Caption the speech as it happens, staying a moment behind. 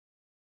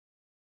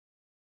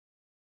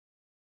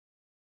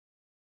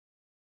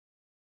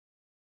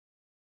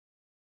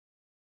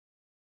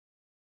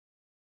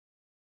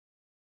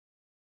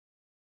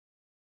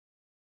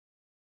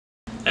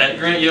That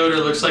Grant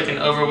Yoder looks like an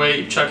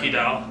overweight Chucky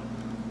doll.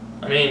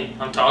 I mean,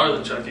 I'm taller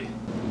than Chucky.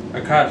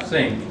 I can't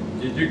think.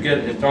 Did you get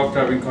a dog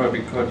driving car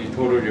because you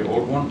totaled your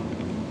old one?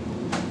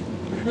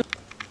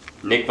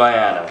 Nick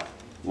Viano,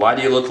 why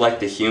do you look like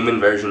the human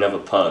version of a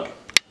pug?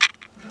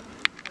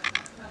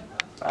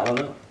 I don't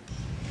know.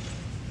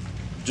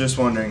 Just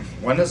wondering,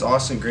 when does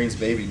Austin Green's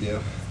baby due?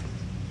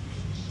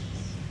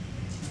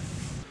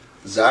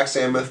 Zach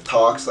Samuth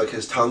talks like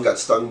his tongue got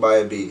stung by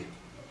a bee.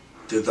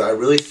 Dude, do I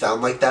really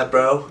sound like that,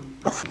 bro?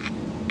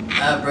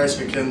 At Bryce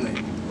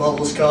McKinley.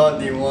 Bubbles caught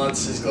and he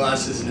wants his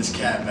glasses and his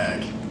cat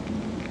back.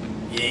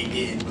 He ain't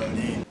getting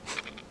Bodine.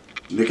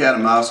 Nick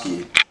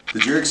Adamowski,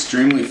 did your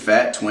extremely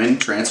fat twin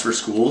transfer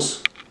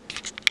schools?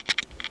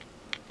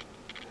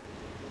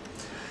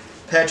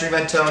 Patrick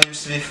Mentone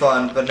used to be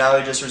fun, but now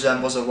he just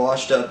resembles a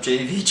washed-up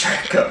JV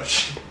track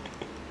coach.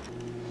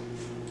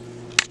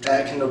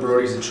 At Kendall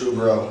Brody's a true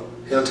bro.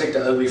 He'll take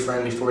the ugly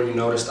friend before you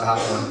notice the hot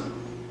one.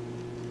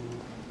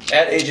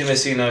 At Agent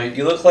Messina,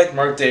 you look like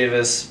Mark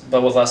Davis,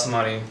 but with less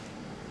money.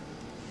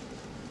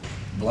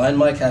 Blind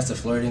Mike has the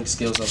flirting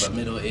skills of a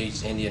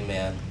middle-aged Indian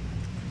man.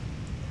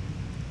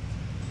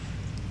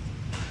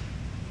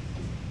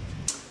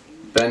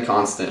 Ben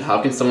Constant,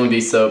 how can someone be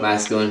so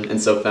masculine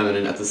and so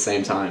feminine at the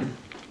same time?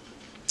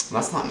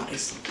 That's not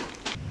nice.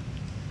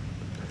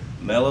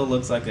 Mello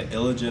looks like an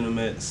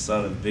illegitimate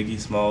son of Biggie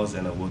Smalls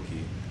and a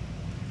Wookiee.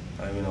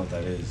 I don't even know what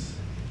that is.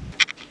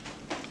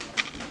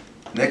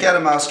 Nick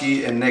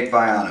Adamowski and Nick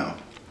Viano,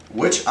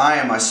 which eye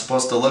am I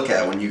supposed to look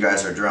at when you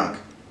guys are drunk?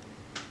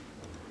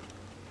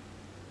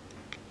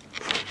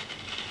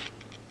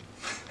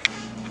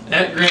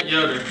 At Grant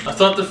Yoder, I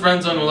thought the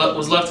friend zone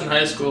was left in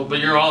high school, but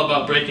you're all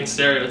about breaking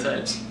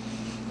stereotypes.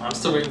 I'm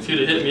still waiting for you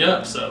to hit me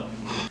up, so.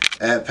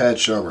 At Pat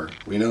Schomer,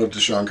 we know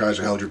Deshaun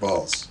Kaiser held your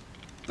balls,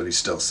 but he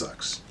still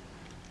sucks.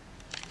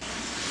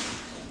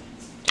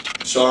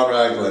 Sean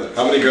Ragland,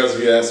 how many girls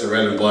have you asked to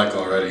Red and Black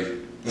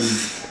already?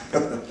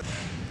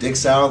 Dick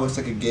Sauer looks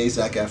like a gay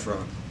Zac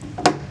Efron.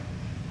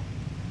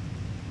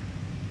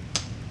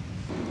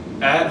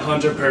 At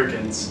Hunter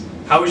Perkins,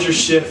 how was your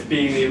shift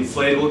being the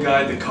inflatable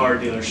guy at the car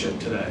dealership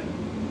today?